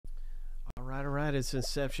All right. It's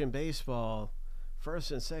Inception Baseball.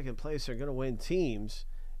 First and second place are going to win teams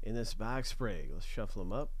in this box break. Let's shuffle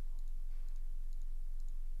them up.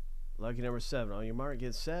 Lucky number 7. On your mark,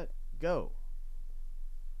 get set, go.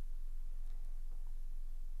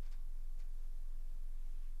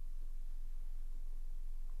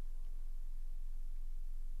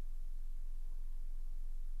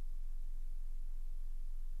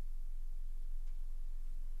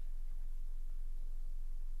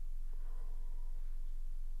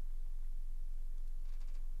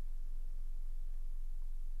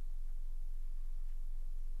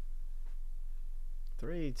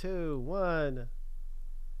 Three, two, one.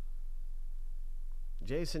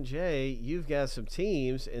 Jason J, you've got some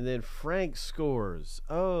teams, and then Frank scores.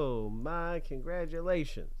 Oh my,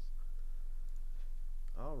 congratulations.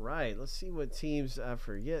 All right, let's see what teams, I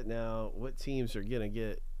forget now what teams are going to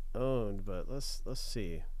get owned, but let's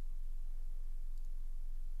see.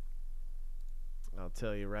 I'll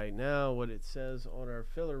tell you right now what it says on our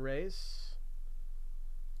filler race.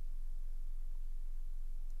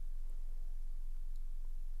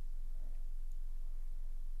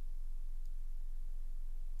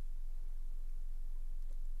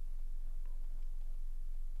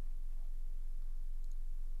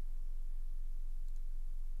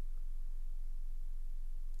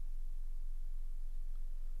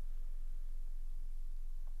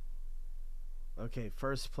 Okay,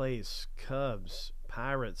 first place, Cubs,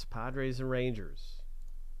 Pirates, Padres, and Rangers.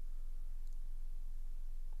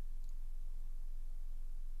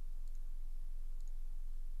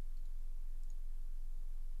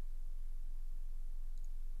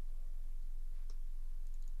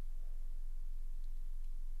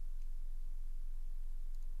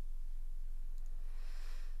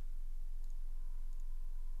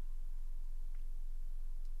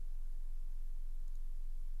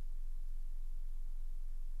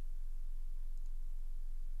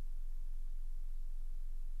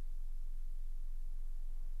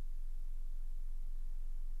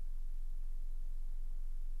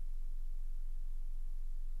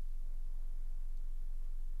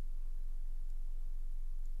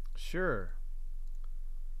 Sure.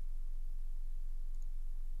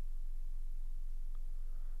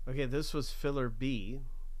 Okay, this was filler B.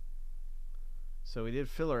 So we did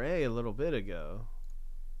filler A little bit ago.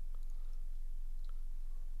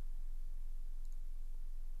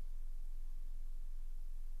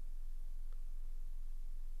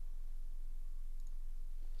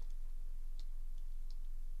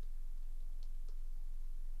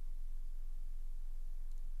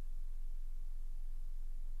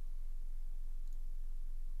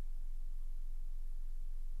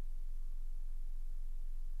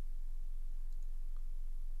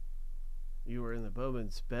 You were in the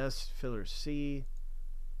Bowman's Best, filler C.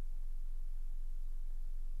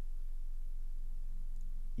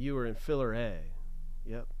 You were in filler A.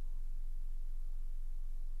 Yep.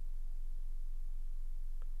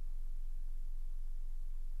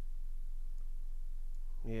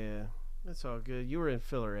 Yeah, that's all good. You were in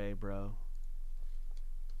filler A, bro.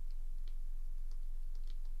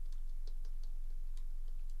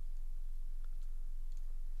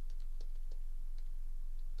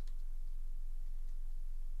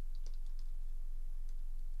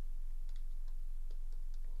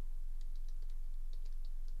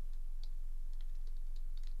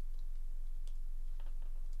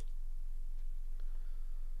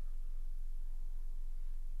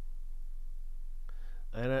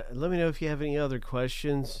 And let me know if you have any other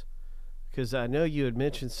questions, because I know you had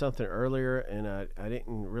mentioned something earlier, and I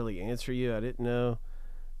didn't really answer you. I didn't know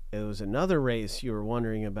it was another race you were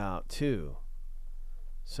wondering about too.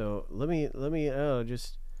 So let me just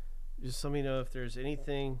let me know if there's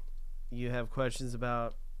anything you have questions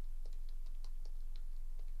about.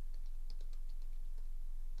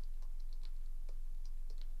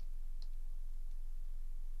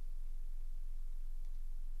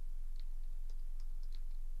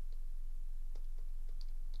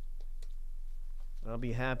 I'll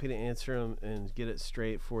be happy to answer them and get it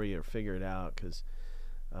straight for you or figure it out, because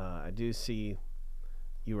I do see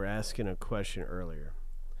you were asking a question earlier.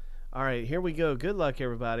 All right, here we go. Good luck,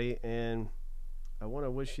 everybody, and I want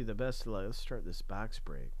to wish you the best of luck. Let's start this box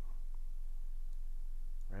break.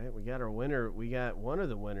 All right, we got our winner. We got one of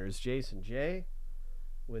the winners, Jason J,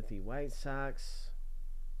 with the White Sox.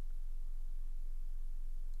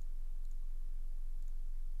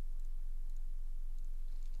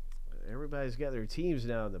 Everybody's got their teams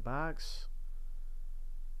now in the box.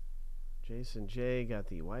 Jason J got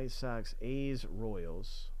the White Sox, A's,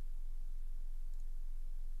 Royals.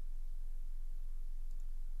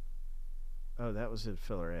 Oh, that was in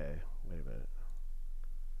filler A. Wait a minute.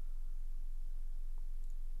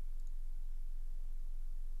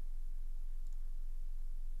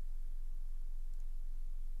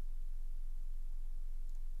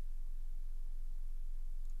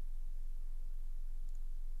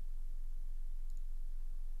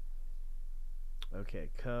 Okay,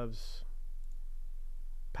 Cubs,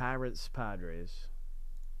 Pirates, Padres.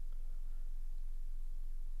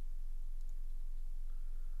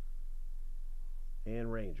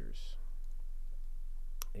 And Rangers.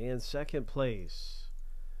 And second place,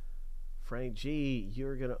 Frank G,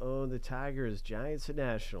 you're going to own the Tigers, Giants, and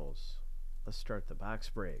Nationals. Let's start the box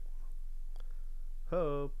break.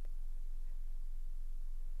 Hope.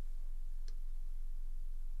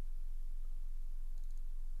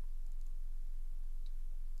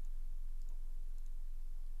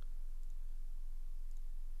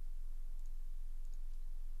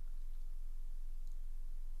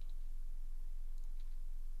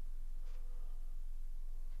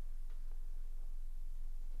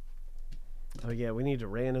 Oh, yeah, we need to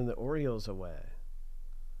random the Orioles away.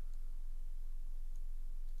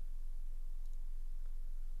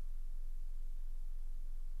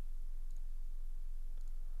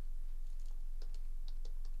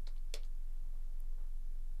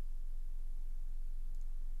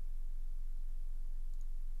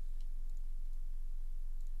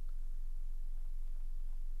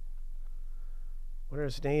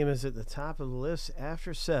 Winner's name is at the top of the list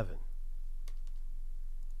after 7.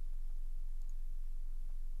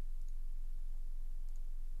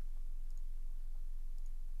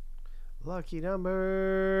 Lucky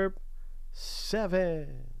number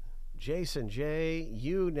 7. Jason J,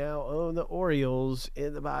 you now own the Orioles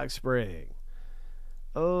in the box break.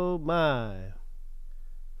 Oh my.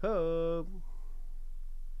 Hope.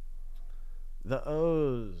 The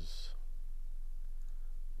O's.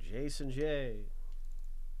 Jason J.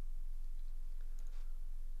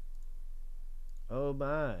 Oh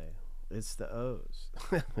my. It's the O's.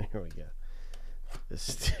 Here we go. The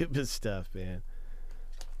stupid stuff, man.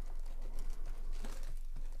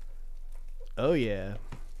 Oh yeah.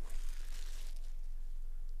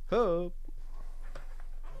 Hope.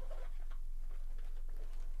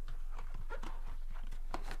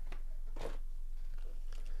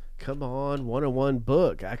 Come on, 101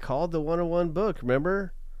 book. I called the 101 book,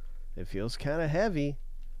 remember? It feels kind of heavy.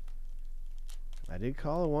 I did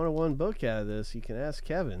call a 101 book out of this. You can ask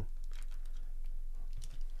Kevin.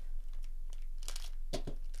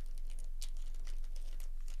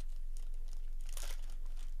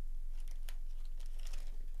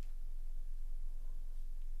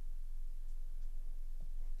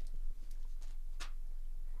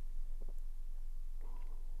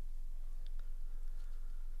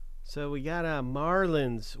 So we got a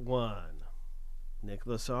Marlins one.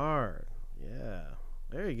 Nicholas R. Yeah.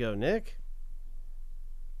 There you go, Nick.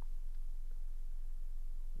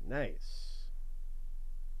 Nice.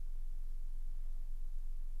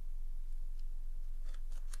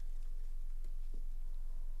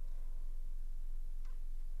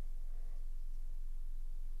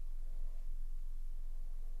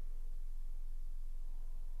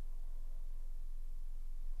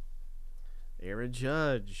 Aaron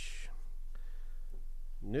Judge.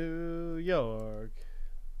 New York.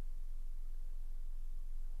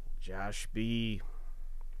 Josh B.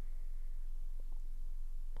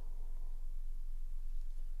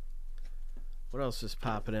 What else is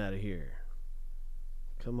popping out of here?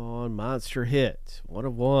 Come on, monster hit. 1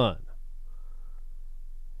 of 1.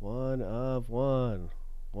 1 of 1.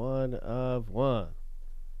 1 of 1.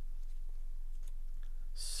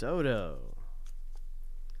 Soto.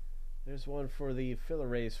 There's one for the filler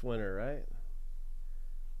race winner, right?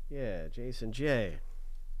 Yeah, Jason J.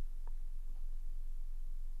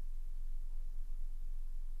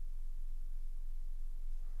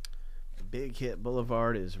 Big Hit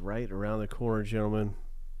Boulevard is right around the corner, gentlemen.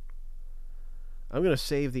 I'm going to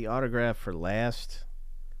save the autograph for last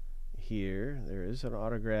here. There is an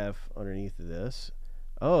autograph underneath of this.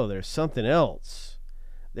 Oh, there's something else.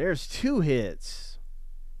 There's 2 hits.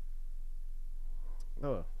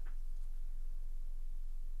 Oh.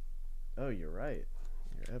 Oh, you're right.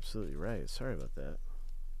 You're absolutely right. Sorry about that.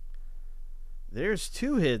 There's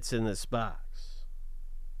 2 hits in this box.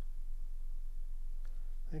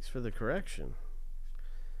 Thanks for the correction.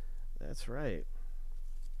 That's right.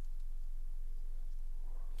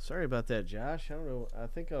 Sorry about that, Josh. I don't know. I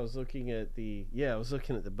think I was looking at the... Yeah, I was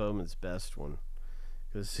looking at the Bowman's Best one.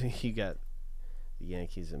 Because you got the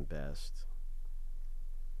Yankees in Best.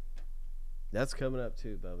 That's coming up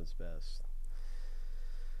too, Bowman's Best.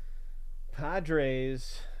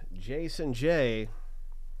 Padres, Jason J.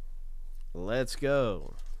 Let's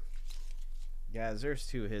go. Guys, there's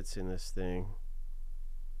 2 hits in this thing.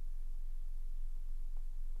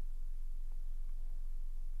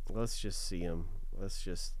 Let's just see them. Let's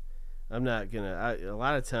just... I'm not going to... A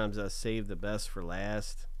lot of times I save the best for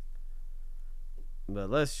last. But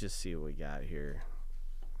let's just see what we got here.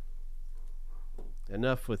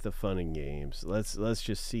 enough with the fun and games. Let's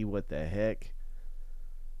just see what the heck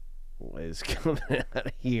is coming out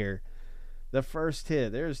of here. The first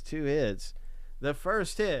hit. There's 2 hits. The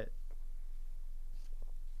first hit.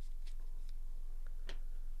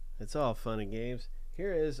 It's all fun and games.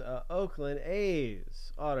 Here is a Oakland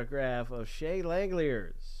A's autograph of Shea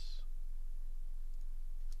Langeliers.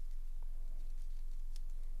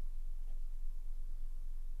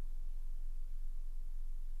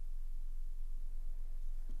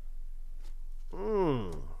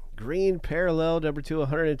 Green parallel number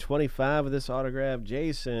 225 of this autograph,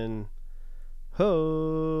 Jason.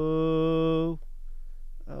 Ho!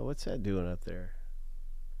 Oh, what's that doing up there?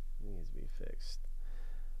 It needs to be fixed.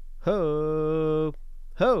 Ho!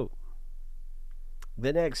 Ho!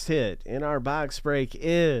 The next hit in our box break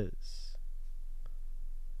is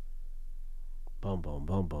boom, boom,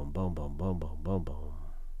 boom, boom, boom, boom, boom, boom, boom, boom.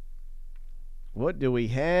 What do we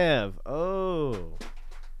have? Oh,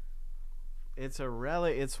 it's a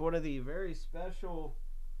relic. It's one of the very special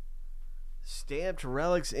stamped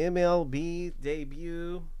relics MLB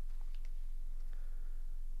debut.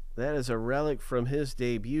 That is a relic from his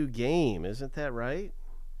debut game. Isn't that right?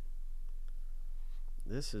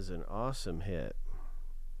 This is an awesome hit.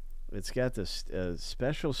 It's got this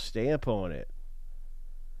special stamp on it.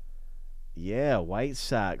 Yeah, White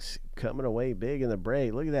Sox coming away big in the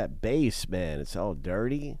break. Look at that base, man. It's all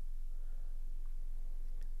dirty.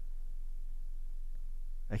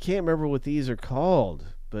 I can't remember what these are called,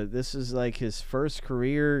 but this is like his first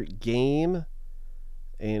career game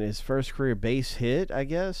and his first career base hit, I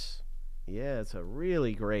guess. Yeah, it's a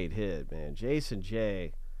really great hit, man. Jason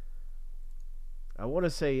J. I want to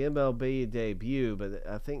say MLB debut, but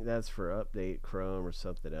I think that's for Update Chrome or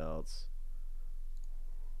something else.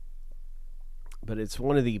 But it's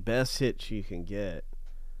one of the best hits you can get.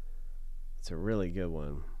 It's a really good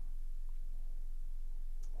one.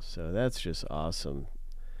 So that's just awesome.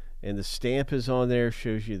 And the stamp is on there,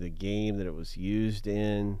 shows you the game that it was used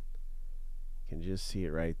in. You can just see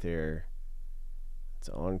it right there. It's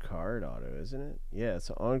an on-card auto, isn't it? Yeah,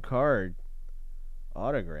 it's an on-card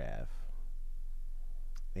autograph.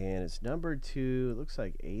 And it's numbered to, it looks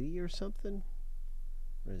like 80 or something.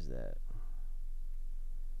 What is that?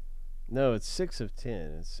 No, it's 6 of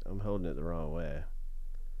 10. I'm holding it the wrong way.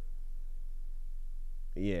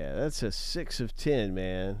 Yeah, that's a 6 of 10,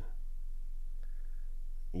 man.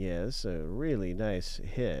 Yeah, it's a really nice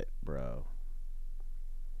hit, bro.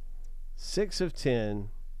 6 of 10.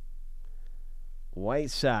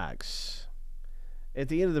 White Sox. At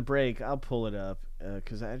the end of the break, I'll pull it up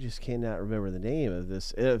because I just cannot remember the name of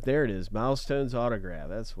this. There it is. Milestones autograph.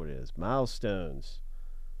 That's what it is. Milestones.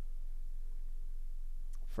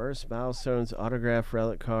 First Milestones autograph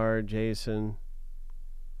relic card, Jason.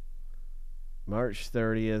 March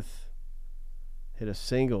 30th. Hit a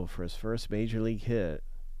single for his first major league hit.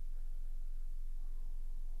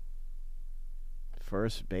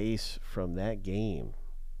 First base from that game.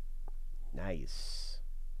 Nice.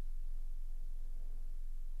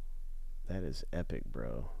 That is epic,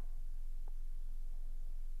 bro.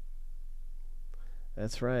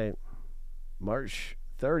 That's right. March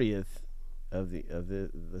 30th of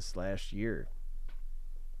this last year.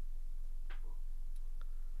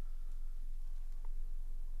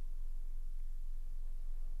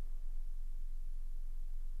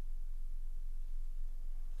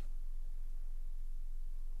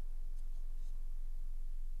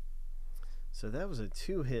 So that was a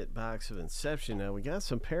 2-hit box of Inception. Now we got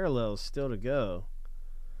some parallels still to go.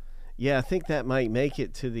 Yeah, I think that might make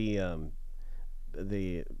it to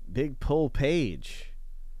the big pull page.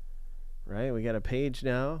 Right? We got a page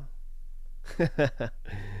now.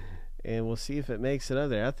 And we'll see if it makes it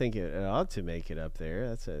up there. I think it ought to make it up there.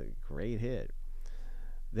 That's a great hit.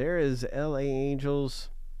 There is LA Angels.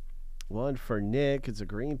 One for Nick. It's a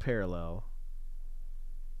green parallel.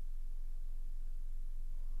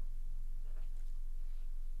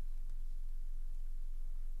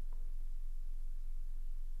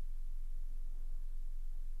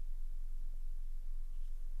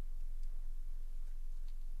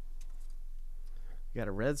 Got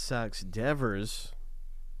a Red Sox Devers.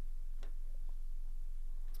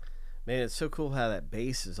 Man, it's so cool how that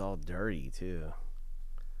base is all dirty, too.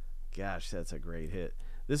 Gosh, that's a great hit.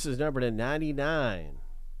 This is numbered to 99.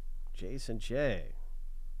 Jason J.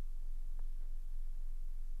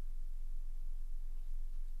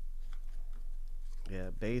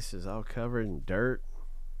 Yeah, base is all covered in dirt.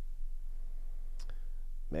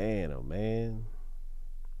 Man, oh man.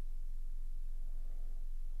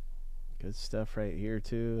 Good stuff right here,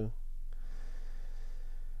 too.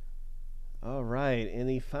 All right, and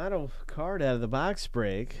the final card out of the box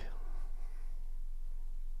break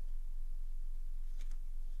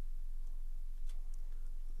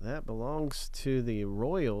That belongs to the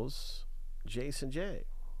Royals, Jason J.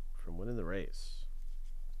 from winning the race.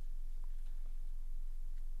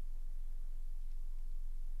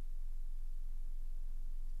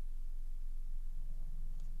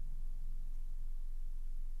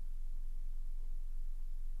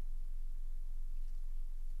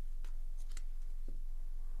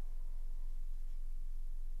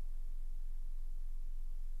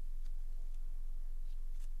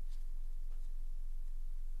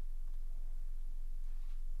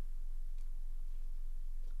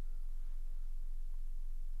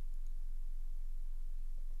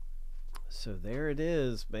 So there it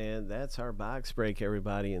is, man. That's our box break,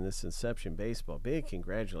 everybody, in this Inception baseball. Big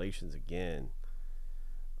congratulations again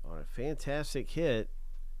on a fantastic hit.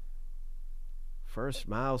 First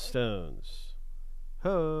milestones.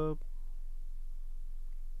 Hope.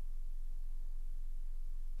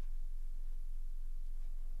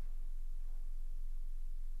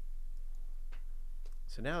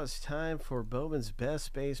 So now it's time for Bowman's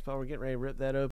Best Baseball. We're getting ready to rip that open.